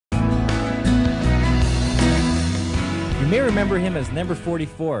may remember him as number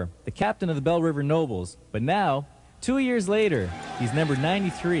 44, the captain of the Belle River Nobles, but now, 2 years later, he's number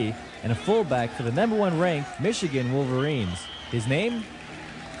 93 and a fullback for the #1 ranked Michigan Wolverines. His name?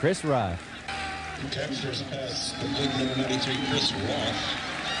 Chris Roth. First pass, complete number 93, Chris Roth.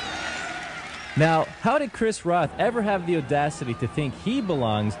 Now, how did Chris Roth ever have the audacity to think he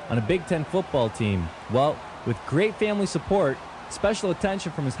belongs on a Big Ten football team? Well, with great family support, special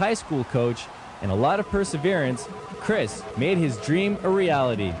attention from his high school coach, and a lot of perseverance, Chris made his dream a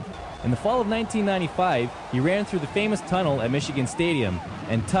reality. In the fall of 1995, he ran through the famous tunnel at Michigan Stadium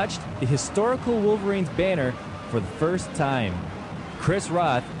and touched the historical Wolverines banner for the first time. Chris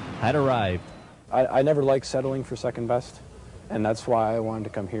Roth had arrived. I never liked settling for second best, and that's why I wanted to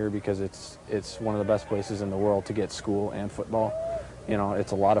come here, because it's one of the best places in the world to get school and football. You know,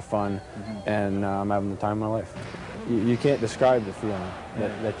 it's a lot of fun, and I'm having the time of my life. You can't describe the feeling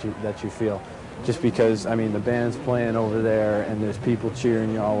that you feel. Just because, I mean, the band's playing over there and there's people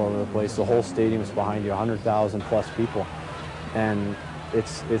cheering you all over the place. The whole stadium is behind you, 100,000 plus people. And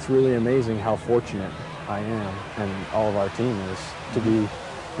it's really amazing how fortunate I am and all of our team is to be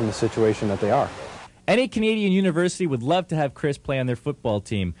in the situation that they are. Any Canadian university would love to have Chris play on their football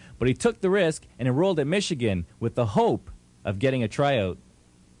team, but he took the risk and enrolled at Michigan with the hope of getting a tryout.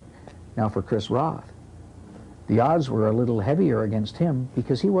 Now for Chris Roth, the odds were a little heavier against him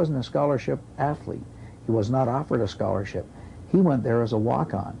because he wasn't a scholarship athlete. He was not offered a scholarship. He went there as a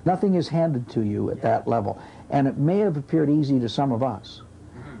walk-on. Nothing is handed to you at that level. And it may have appeared easy to some of us.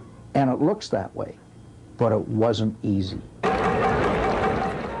 And it looks that way. But it wasn't easy. A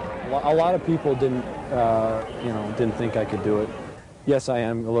lot of people didn't think I could do it. Yes, I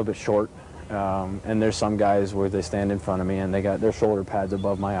am a little bit short. And there's some guys where they stand in front of me and they got their shoulder pads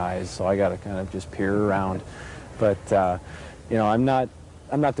above my eyes, so I got to kind of just peer around. But you know, I'm not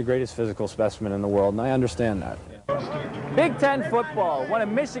the greatest physical specimen in the world, and I understand that. Big Ten football, one of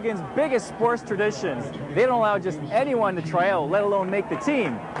Michigan's biggest sports traditions. They don't allow just anyone to try out, let alone make the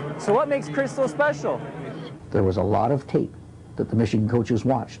team. So what makes Chris so special? There was a lot of tape that the Michigan coaches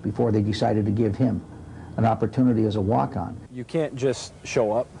watched before they decided to give him an opportunity as a walk-on. You can't just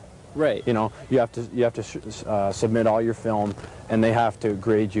show up. Right. You know, you have to submit all your film, and they have to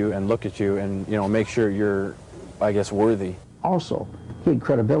grade you and look at you and, you know, make sure you're, I guess, worthy. Also, he had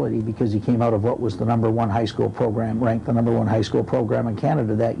credibility because he came out of what was the #1 high school program, ranked the #1 high school program in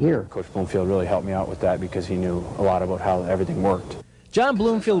Canada that year. Coach Bloomfield really helped me out with that because he knew a lot about how everything worked. John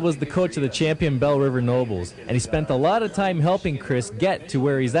Bloomfield was the coach of the champion Belle River Nobles, and he spent a lot of time helping Chris get to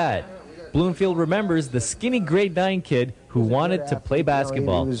where he's at. Bloomfield remembers the skinny grade 9 kid who wanted to play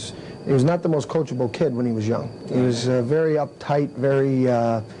basketball. He was not the most coachable kid when he was young. He was very uptight, very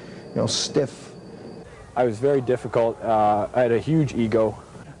stiff. I was very difficult. I had a huge ego.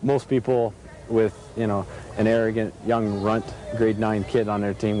 Most people with, you know, an arrogant young runt grade 9 kid on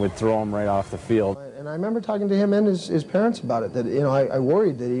their team would throw him right off the field. And I remember talking to him and his parents about it, that, you know, I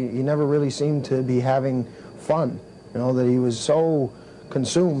worried that he never really seemed to be having fun, you know, that he was so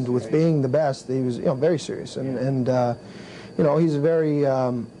consumed with being the best that he was, you know, very serious. And you know, he's a very,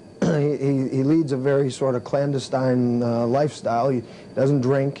 he leads a very sort of clandestine lifestyle. He doesn't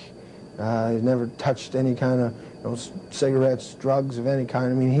drink. He's never touched any kind of, you know, cigarettes, drugs of any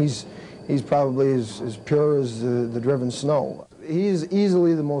kind. I mean, he's probably as pure as the driven snow. He's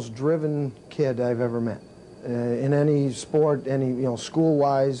easily the most driven kid I've ever met in any sport,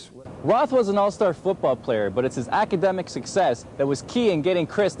 school-wise. Roth was an all-star football player, but it's his academic success that was key in getting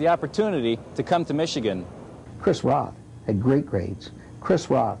Chris the opportunity to come to Michigan. Chris Roth had great grades. Chris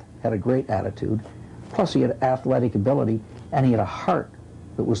Roth had a great attitude. Plus he had athletic ability, and he had a heart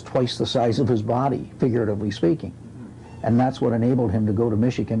that was twice the size of his body, figuratively speaking. And that's what enabled him to go to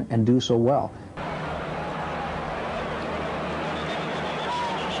Michigan and do so well.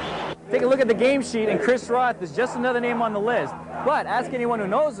 Take a look at the game sheet, and Chris Roth is just another name on the list. But ask anyone who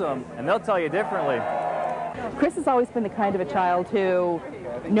knows him, and they'll tell you differently. Chris has always been the kind of a child who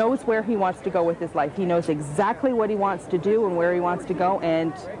knows where he wants to go with his life. He knows exactly what he wants to do and where he wants to go,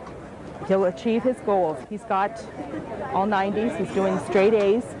 and he'll achieve his goals. He's got all 90s. He's doing straight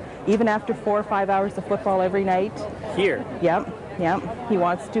A's, even after 4 or 5 hours of football every night. Here? Yep. He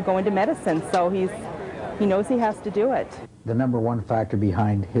wants to go into medicine, so he knows he has to do it. The #1 factor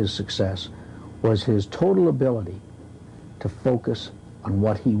behind his success was his total ability to focus on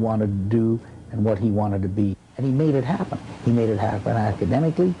what he wanted to do and what he wanted to be. And he made it happen. He made it happen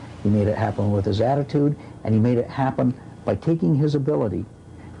academically, he made it happen with his attitude, and he made it happen by taking his ability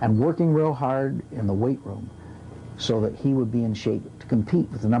and working real hard in the weight room so that he would be in shape to compete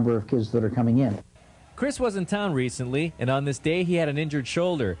with the number of kids that are coming in. Chris was in town recently, and on this day he had an injured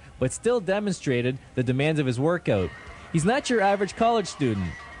shoulder, but still demonstrated the demands of his workout. He's not your average college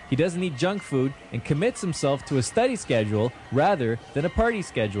student. He doesn't eat junk food and commits himself to a study schedule rather than a party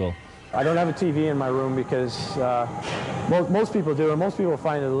schedule. I don't have a TV in my room because most people do, and most people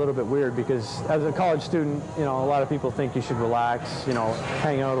find it a little bit weird because as a college student, you know, a lot of people think you should relax, you know,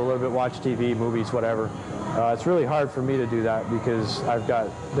 hang out a little bit, watch TV, movies, whatever. It's really hard for me to do that because I've got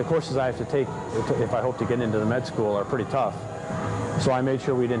the courses I have to take if I hope to get into the med school are pretty tough. So I made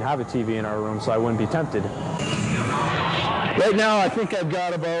sure we didn't have a TV in our room so I wouldn't be tempted. Right now, I think I've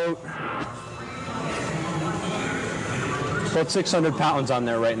got about 600 pounds on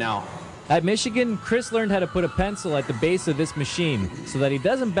there right now. At Michigan, Chris learned how to put a pencil at the base of this machine so that he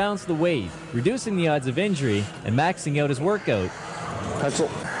doesn't bounce the weight, reducing the odds of injury and maxing out his workout. Pencil.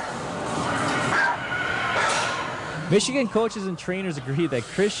 Michigan coaches and trainers agree that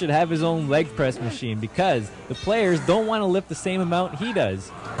Chris should have his own leg press machine because the players don't want to lift the same amount he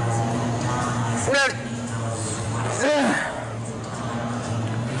does.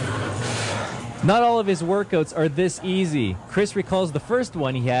 Not all of his workouts are this easy. Chris recalls the first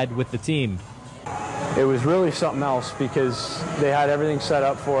one he had with the team. It was really something else because they had everything set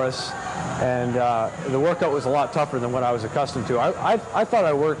up for us, and the workout was a lot tougher than what I was accustomed to. I thought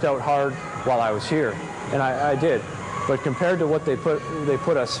I worked out hard while I was here, and I did. But compared to what they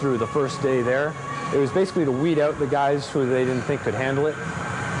put us through the first day there, it was basically to weed out the guys who they didn't think could handle it.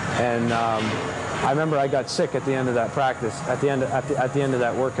 And I remember I got sick at the end of that practice, at the end of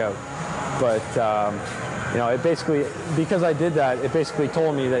that workout. But you know, it basically, because I did that, it basically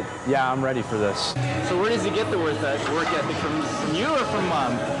told me that, yeah, I'm ready for this. So where does he get the work ethic from you or from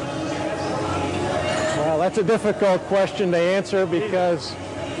Mom? Well, that's a difficult question to answer because,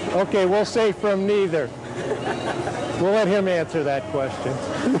 okay, we'll say from neither. We'll let him answer that question.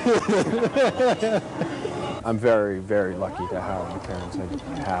 I'm very, very lucky to have the parents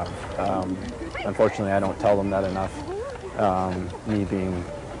I have. Unfortunately, I don't tell them that enough. Me being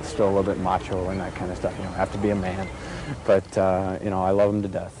still a little bit macho and that kind of stuff, you know, I have to be a man. But you know, I love them to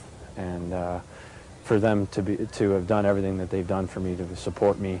death, and for them to have done everything that they've done for me, to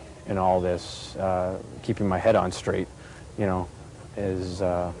support me in all this, keeping my head on straight, you know, is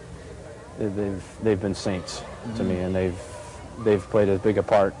they've been saints to me, and they've played as big a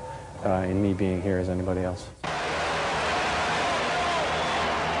part in me being here as anybody else.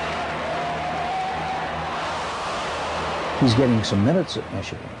 He's getting some minutes at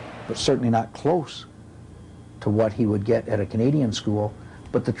Michigan, but certainly not close to what he would get at a Canadian school,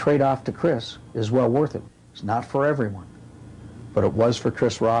 but the trade-off to Chris is well worth it. It's not for everyone, but it was for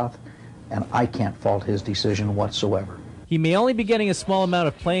Chris Roth, and I can't fault his decision whatsoever. He may only be getting a small amount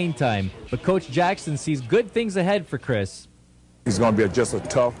of playing time, but Coach Jackson sees good things ahead for Chris. He's going to be just a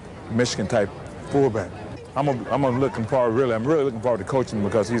tough Michigan-type fullback. I'm really looking forward to coaching him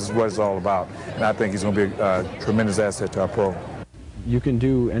because he's what it's all about, and I think he's going to be a tremendous asset to our program. You can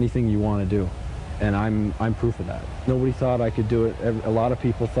do anything you want to do, and I'm proof of that. Nobody thought I could do it. A lot of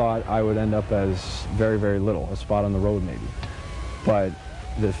people thought I would end up as very, very little, a spot on the road maybe. But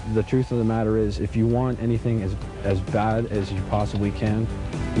the truth of the matter is, if you want anything as bad as you possibly can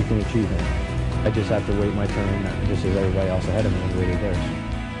achieve it. I just have to wait my turn, just as everybody else ahead of me waited theirs.